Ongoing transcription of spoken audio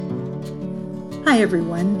Hi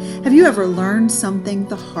everyone. Have you ever learned something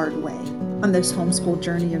the hard way on this homeschool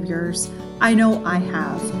journey of yours? I know I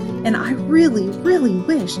have, and I really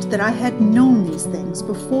wished that I had known these things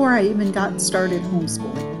before I even got started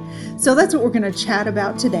homeschooling. So that's what we're going to chat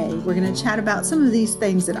about today. We're going to chat about some of these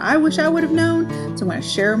things that I wish I would have known, so I'm going to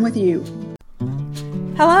share them with you.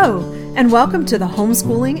 Hello, and welcome to the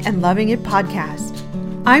Homeschooling and Loving It podcast.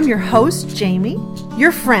 I'm your host, Jamie,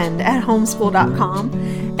 your friend at homeschool.com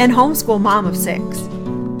and homeschool mom of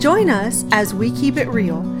 6. Join us as we keep it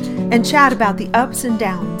real and chat about the ups and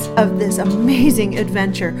downs of this amazing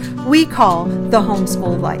adventure we call the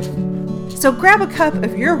homeschool life. So grab a cup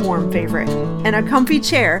of your warm favorite and a comfy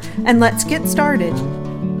chair and let's get started.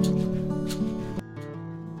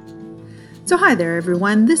 So hi there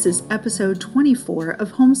everyone. This is episode 24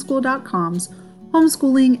 of homeschool.com's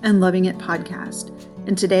Homeschooling and Loving It podcast.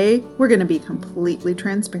 And today we're going to be completely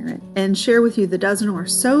transparent and share with you the dozen or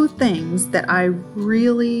so things that I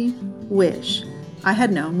really wish I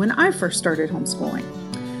had known when I first started homeschooling.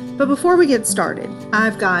 But before we get started,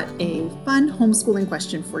 I've got a fun homeschooling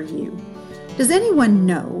question for you. Does anyone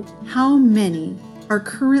know how many are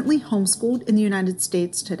currently homeschooled in the United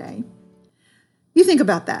States today? You think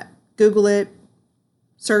about that. Google it,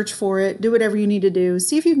 search for it, do whatever you need to do.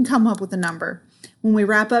 See if you can come up with a number. When we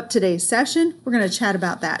wrap up today's session, we're going to chat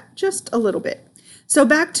about that just a little bit. So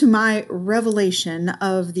back to my revelation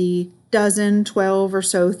of the 12 or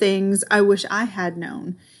so things I wish I had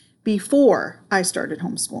known before I started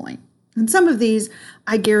homeschooling. And some of these,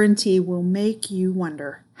 I guarantee, will make you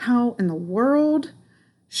wonder, how in the world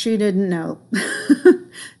she didn't know?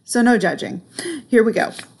 So no judging. Here we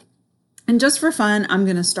go. And just for fun, I'm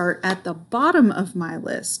going to start at the bottom of my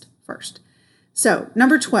list first. So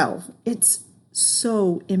number 12, it's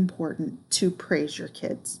so important to praise your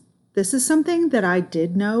kids. This is something that I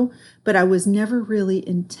did know, but I was never really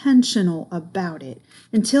intentional about it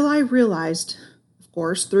until I realized, of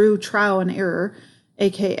course, through trial and error,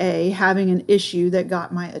 aka having an issue that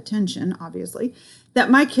got my attention, obviously, that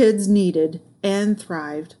my kids needed and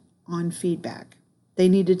thrived on feedback. They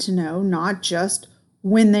needed to know not just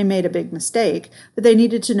when they made a big mistake, but they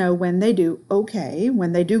needed to know when they do okay,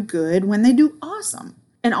 when they do good, when they do awesome,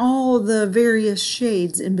 and all the various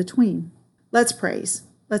shades in between. Let's praise.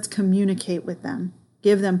 Let's communicate with them.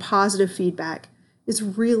 Give them positive feedback. It's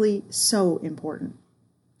really so important.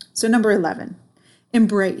 So number 11,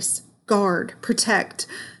 embrace, guard, protect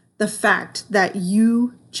the fact that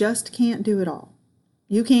you just can't do it all.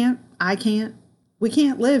 You can't, I can't, we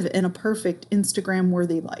can't live in a perfect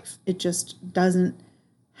Instagram-worthy life. It just doesn't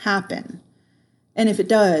happen. And if it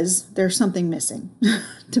does, there's something missing,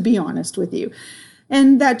 to be honest with you.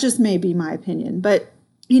 And that just may be my opinion. But,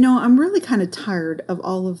 I'm really kind of tired of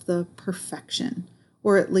all of the perfection,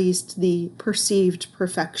 or at least the perceived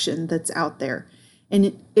perfection that's out there.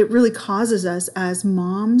 And it really causes us as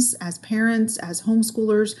moms, as parents, as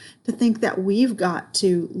homeschoolers to think that we've got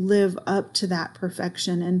to live up to that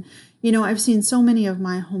perfection. And, I've seen so many of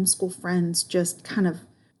my homeschool friends just kind of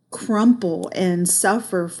crumple and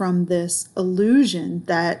suffer from this illusion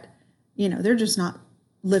that, they're just not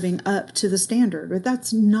living up to the standard. But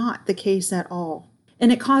that's not the case at all.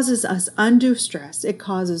 And it causes us undue stress. It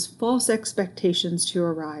causes false expectations to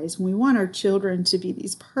arise. We want our children to be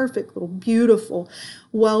these perfect, little, beautiful,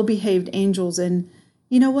 well-behaved angels. And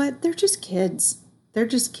you know what? They're just kids. They're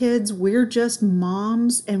just kids. We're just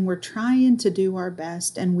moms, and we're trying to do our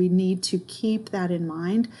best. And we need to keep that in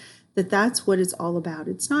mind, that that's what it's all about.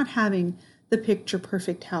 It's not having the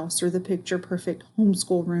picture-perfect house or the picture-perfect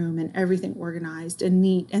homeschool room and everything organized and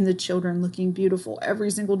neat and the children looking beautiful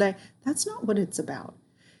every single day. That's not what it's about.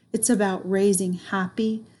 It's about raising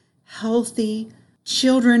happy, healthy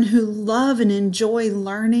children who love and enjoy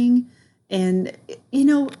learning and,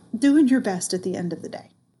 doing your best at the end of the day.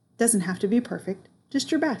 Doesn't have to be perfect,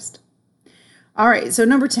 just your best. All right, so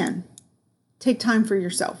number 10, take time for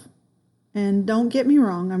yourself. And don't get me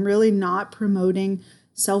wrong, I'm really not promoting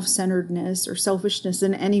self-centeredness or selfishness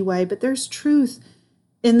in any way, but there's truth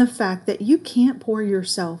in the fact that you can't pour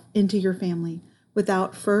yourself into your family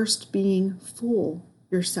without first being full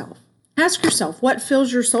yourself. Ask yourself, what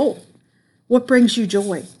fills your soul? What brings you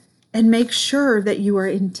joy? And make sure that you are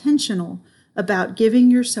intentional about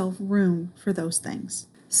giving yourself room for those things.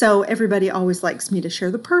 So everybody always likes me to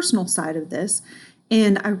share the personal side of this.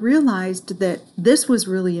 And I realized that this was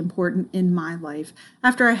really important in my life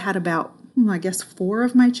after I had about 4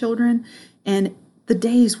 of my children, and the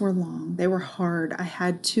days were long. They were hard. I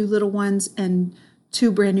had 2 little ones and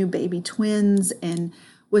 2 brand new baby twins, and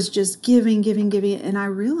was just giving. And I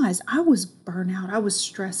realized I was burnt out. I was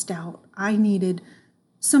stressed out. I needed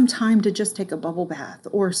some time to just take a bubble bath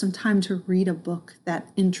or some time to read a book that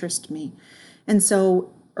interests me. And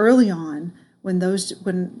so early on, when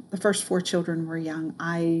the first 4 children were young,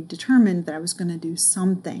 I determined that I was going to do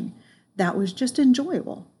something that was just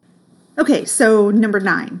enjoyable. Okay, so number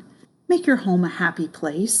 9, make your home a happy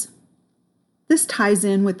place. This ties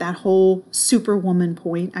in with that whole superwoman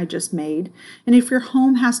point I just made. And if your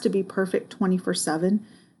home has to be perfect 24/7,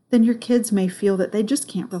 then your kids may feel that they just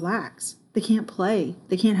can't relax. They can't play.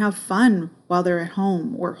 They can't have fun while they're at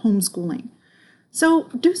home or homeschooling. So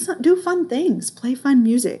do fun things. Play fun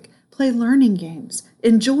music. Play learning games.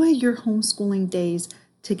 Enjoy your homeschooling days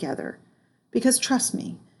together. Because trust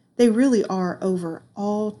me, they really are over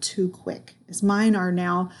all too quick. As mine are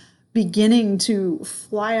now beginning to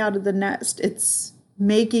fly out of the nest, it's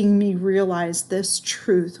making me realize this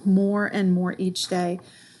truth more and more each day,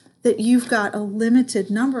 that you've got a limited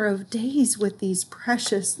number of days with these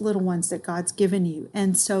precious little ones that God's given you.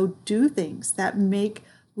 And so do things that make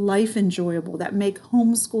life enjoyable, that make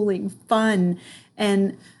homeschooling fun.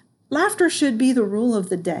 And laughter should be the rule of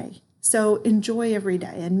the day. So enjoy every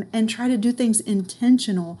day and try to do things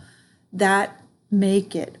intentional that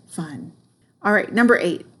make it fun. All right, number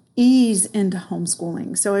 8, ease into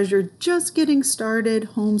homeschooling. So as you're just getting started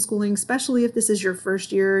homeschooling, especially if this is your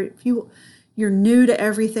first year, if you're new to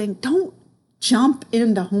everything, don't jump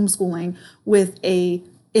into homeschooling with a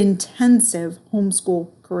intensive homeschool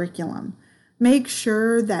curriculum. Make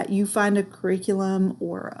sure that you find a curriculum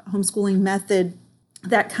or a homeschooling method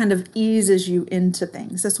that kind of eases you into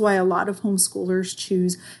things. That's why a lot of homeschoolers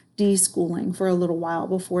choose deschooling for a little while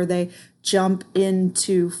before they jump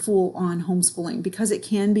into full-on homeschooling, because it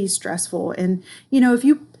can be stressful. And if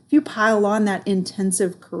you pile on that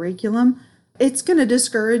intensive curriculum, it's going to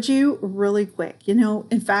discourage you really quick.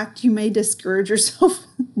 In fact, you may discourage yourself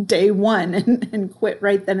day 1 and quit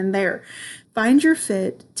right then and there. Find your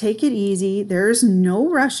fit, take it easy. There's no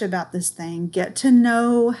rush about this thing. Get to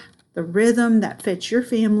know the rhythm that fits your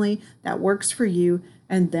family, that works for you,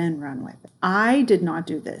 and then run with it. I did not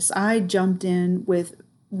do this. I jumped in with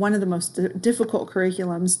one of the most difficult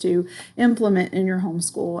curriculums to implement in your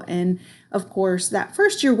homeschool. And of course, that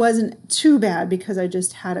first year wasn't too bad because I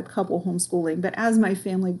just had a couple homeschooling. But as my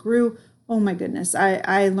family grew, oh my goodness,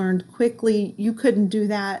 I learned quickly you couldn't do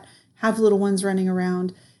that, have little ones running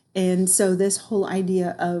around. And so this whole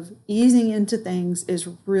idea of easing into things is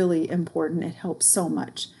really important. It helps so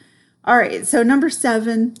much. All right, so number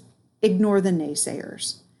 7, ignore the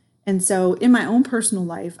naysayers. And so in my own personal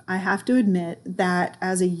life, I have to admit that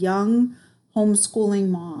as a young homeschooling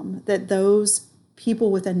mom, that those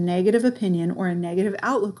people with a negative opinion or a negative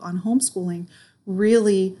outlook on homeschooling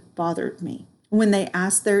really bothered me. When they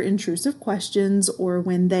asked their intrusive questions or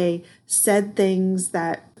when they said things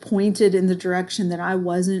that pointed in the direction that I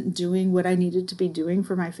wasn't doing what I needed to be doing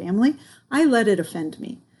for my family, I let it offend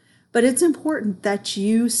me. But it's important that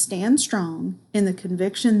you stand strong in the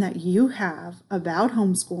conviction that you have about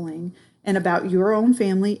homeschooling and about your own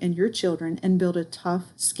family and your children, and build a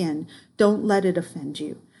tough skin. Don't let it offend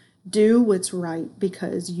you. Do what's right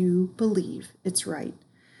because you believe it's right.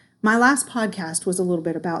 My last podcast was a little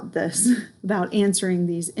bit about this, about answering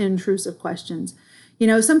these intrusive questions.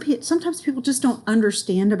 Sometimes people just don't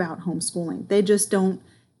understand about homeschooling. They just don't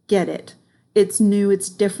get it. It's new, it's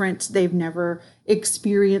different, they've never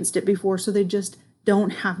experienced it before, so they just don't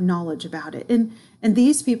have knowledge about it. And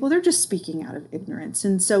these people, they're just speaking out of ignorance.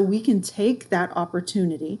 And so we can take that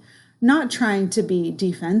opportunity, not trying to be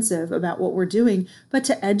defensive about what we're doing, but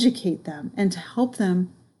to educate them and to help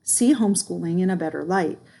them see homeschooling in a better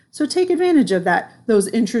light. So take advantage of those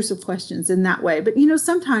intrusive questions in that way. But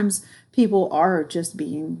sometimes people are just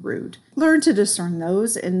being rude. Learn to discern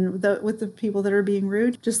those, and with the people that are being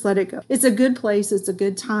rude, just let it go. It's a good place. It's a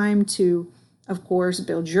good time to, of course,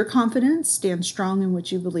 build your confidence, stand strong in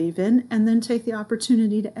what you believe in, and then take the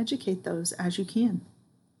opportunity to educate those as you can.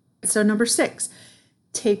 So number 6,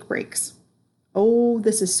 take breaks. Oh,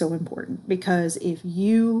 this is so important, because if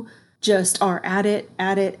you just are at it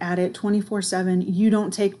 24/7, you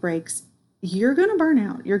don't take breaks, you're going to burn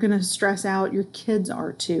out. You're going to stress out. Your kids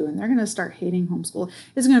are too, and they're going to start hating homeschool.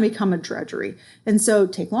 It's going to become a drudgery. And so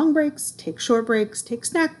take long breaks, take short breaks, take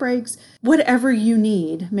snack breaks, whatever you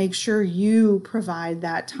need. Make sure you provide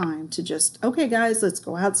that time to just, okay, guys, let's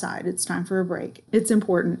go outside. It's time for a break. It's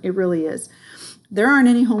important. It really is. There aren't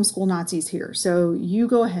any homeschool Nazis here. So you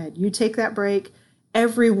go ahead. You take that break.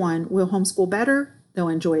 Everyone will homeschool better. They'll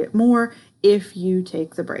enjoy it more if you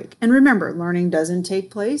take the break. And remember, learning doesn't take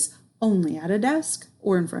place only at a desk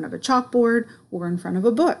or in front of a chalkboard or in front of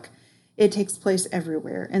a book. It takes place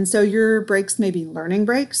everywhere. And so your breaks may be learning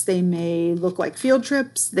breaks. They may look like field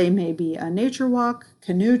trips. They may be a nature walk,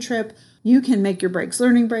 canoe trip. You can make your breaks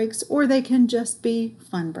learning breaks, or they can just be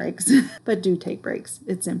fun breaks. But do take breaks.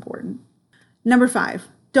 It's important. Number 5,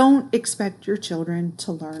 don't expect your children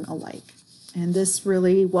to learn alike. And this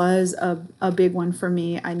really was a big one for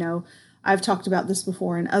me. I know I've talked about this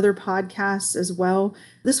before in other podcasts as well.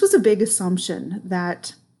 This was a big assumption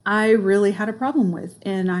that I really had a problem with,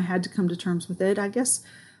 and I had to come to terms with it. I guess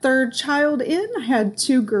third child in, I had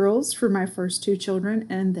 2 girls for my first 2 children,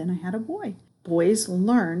 and then I had a boy. Boys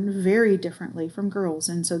learn very differently from girls,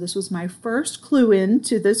 and so this was my first clue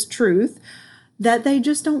into this truth that they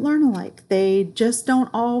just don't learn alike. They just don't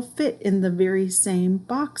all fit in the very same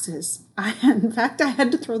boxes. In fact, I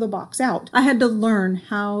had to throw the box out. I had to learn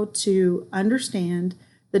how to understand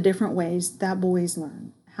the different ways that boys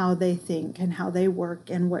learn, how they think and how they work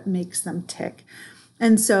and what makes them tick.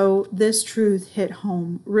 And so this truth hit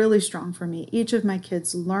home really strong for me. Each of my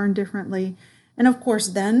kids learn differently. And of course,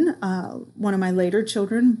 then one of my later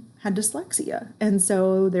children had dyslexia. And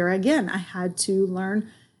so there again, I had to learn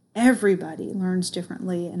everybody learns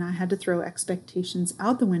differently. And I had to throw expectations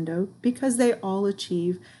out the window because they all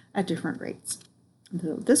achieve at different rates.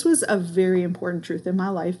 So this was a very important truth in my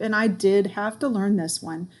life. And I did have to learn this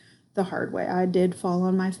one the hard way. I did fall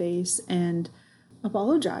on my face and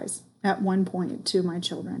apologize at one point to my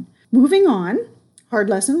children. Moving on, hard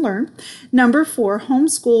lesson learned. Number 4,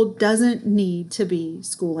 homeschool doesn't need to be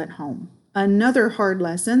school at home. Another hard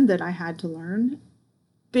lesson that I had to learn.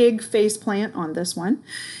 Big face plant on this one.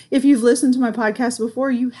 If you've listened to my podcast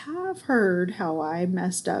before, you have heard how I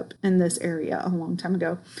messed up in this area a long time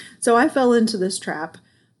ago. So I fell into this trap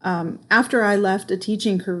after I left a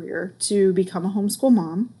teaching career to become a homeschool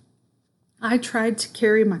mom. I tried to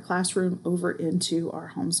carry my classroom over into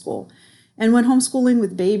our homeschool. And when homeschooling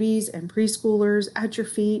with babies and preschoolers at your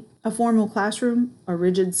feet, a formal classroom, a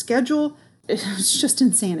rigid schedule, it's just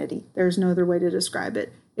insanity. There's no other way to describe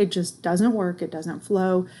it. It just doesn't work. It doesn't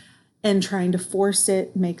flow. And trying to force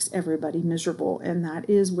it makes everybody miserable. And that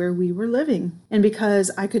is where we were living. And because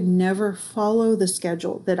I could never follow the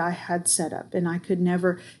schedule that I had set up, and I could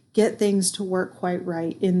never get things to work quite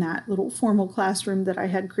right in that little formal classroom that I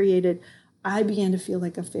had created, I began to feel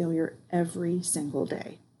like a failure every single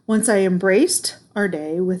day. Once I embraced our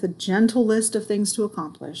day with a gentle list of things to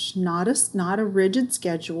accomplish, not a rigid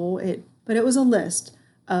schedule, but it was a list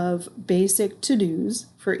of basic to-dos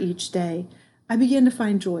for each day, I began to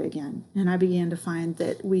find joy again. And I began to find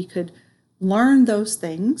that we could learn those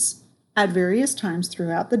things at various times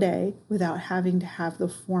throughout the day without having to have the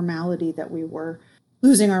formality that we were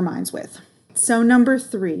losing our minds with. So number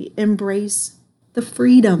 3, embrace the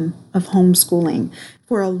freedom of homeschooling.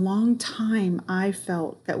 For a long time, I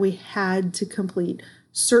felt that we had to complete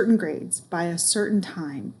certain grades by a certain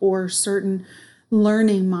time or certain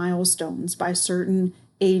learning milestones by certain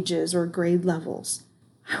ages or grade levels.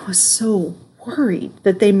 I was so worried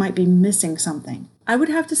that they might be missing something. I would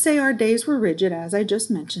have to say our days were rigid, as I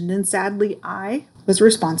just mentioned, and sadly, I was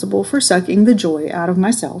responsible for sucking the joy out of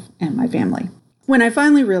myself and my family. When I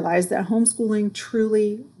finally realized that homeschooling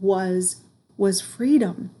truly was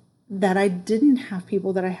freedom, that I didn't have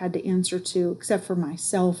people that I had to answer to except for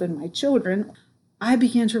myself and my children, I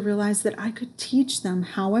began to realize that I could teach them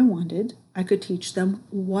how I wanted. I could teach them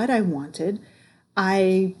what I wanted.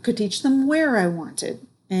 I could teach them where I wanted.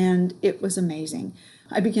 And it was amazing.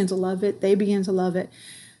 I began to love it. They began to love it.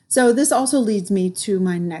 So this also leads me to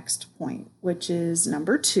my next point, which is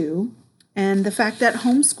number 2, and the fact that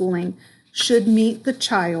homeschooling should meet the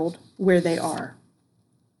child where they are.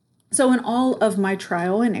 So in all of my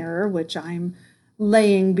trial and error, which I'm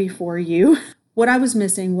laying before you, what I was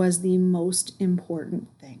missing was the most important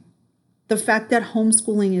thing. The fact that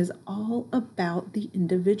homeschooling is all about the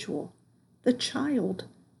individual, the child.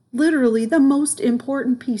 Literally the most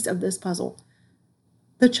important piece of this puzzle,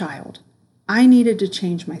 the child. I needed to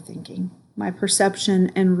change my thinking, my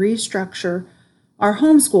perception, and restructure our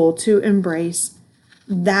homeschool to embrace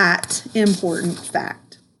that important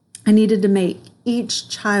fact. I needed to make each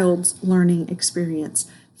child's learning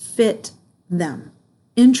experience fit them,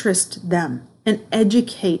 interest them, and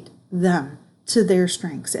educate them to their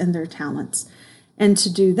strengths and their talents. And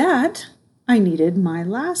to do that, I needed my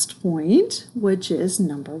last point, which is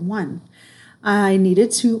number 1. I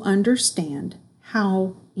needed to understand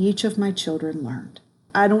how each of my children learned.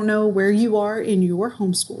 I don't know where you are in your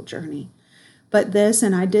homeschool journey, but this,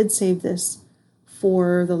 and I did save this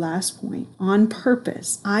for the last point, on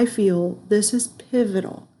purpose, I feel this is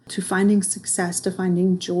pivotal to finding success, to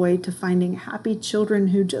finding joy, to finding happy children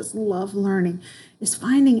who just love learning, is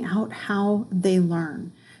finding out how they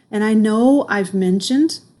learn. And I know I've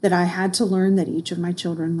mentioned that I had to learn that each of my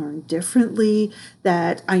children learned differently,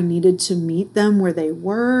 that I needed to meet them where they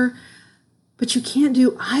were. But you can't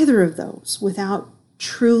do either of those without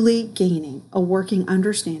truly gaining a working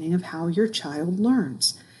understanding of how your child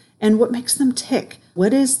learns and what makes them tick.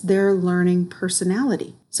 What is their learning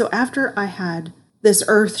personality? So after I had this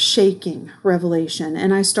earth-shaking revelation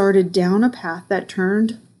and I started down a path that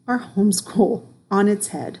turned our homeschool on its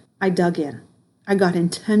head, I dug in. I got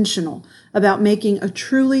intentional about making a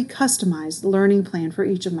truly customized learning plan for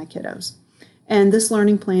each of my kiddos. And this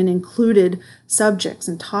learning plan included subjects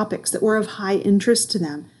and topics that were of high interest to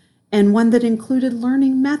them, and one that included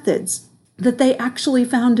learning methods that they actually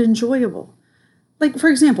found enjoyable. Like, for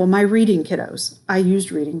example, my reading kiddos, I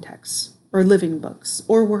used reading texts or living books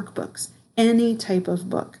or workbooks, any type of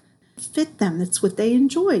book. Fit them, that's what they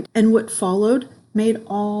enjoyed. And what followed made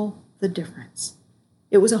all the difference.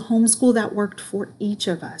 It was a homeschool that worked for each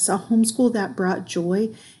of us, a homeschool that brought joy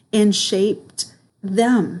and shaped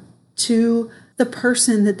them to the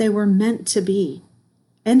person that they were meant to be.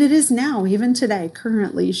 And it is now, even today,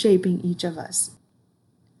 currently shaping each of us.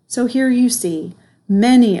 So here you see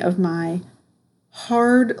many of my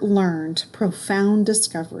hard-learned, profound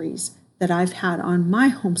discoveries that I've had on my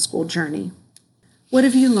homeschool journey. What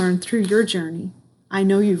have you learned through your journey? I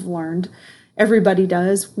know you've learned. Everybody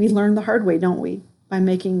does. We learn the hard way, don't we? By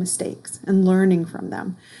making mistakes and learning from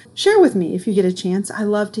them. Share with me if you get a chance. I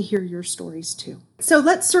love to hear your stories too. So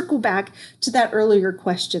let's circle back to that earlier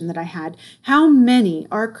question that I had. How many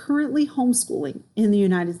are currently homeschooling in the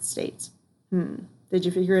United States? Did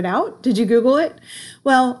you figure it out? Did you Google it?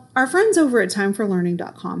 Well, our friends over at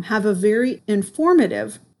timeforlearning.com have a very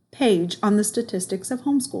informative page on the statistics of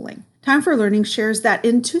homeschooling. Time for Learning shares that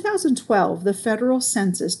in 2012, the federal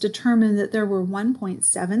census determined that there were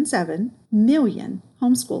 1.77 million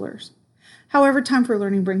homeschoolers. However, Time for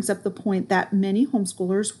Learning brings up the point that many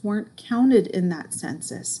homeschoolers weren't counted in that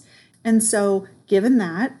census. And so, given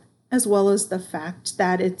that, as well as the fact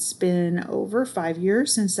that it's been over 5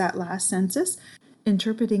 years since that last census,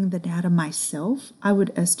 interpreting the data myself, I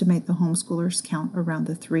would estimate the homeschoolers count around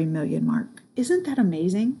the 3 million mark. Isn't that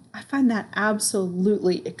amazing? I find that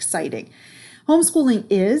absolutely exciting. Homeschooling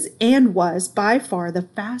is and was by far the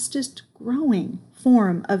fastest growing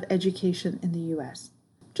form of education in the U.S.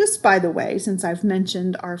 Just by the way, since I've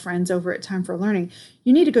mentioned our friends over at Time for Learning,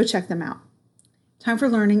 you need to go check them out. Time for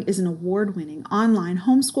Learning is an award-winning online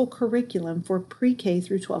homeschool curriculum for pre-K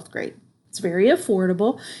through 12th grade. It's very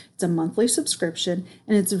affordable, it's a monthly subscription,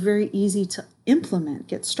 and it's very easy to implement,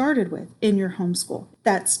 get started with in your homeschool.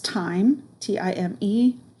 That's Time,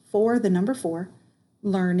 T-I-M-E, 4,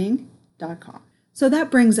 learning.com. So that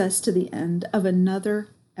brings us to the end of another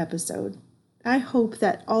episode. I hope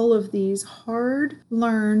that all of these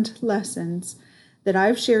hard-learned lessons that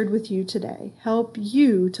I've shared with you today help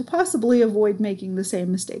you to possibly avoid making the same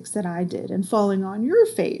mistakes that I did and falling on your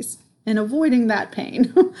face and avoiding that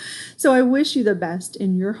pain. So I wish you the best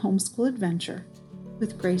in your homeschool adventure.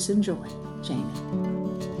 With grace and joy, Jamie.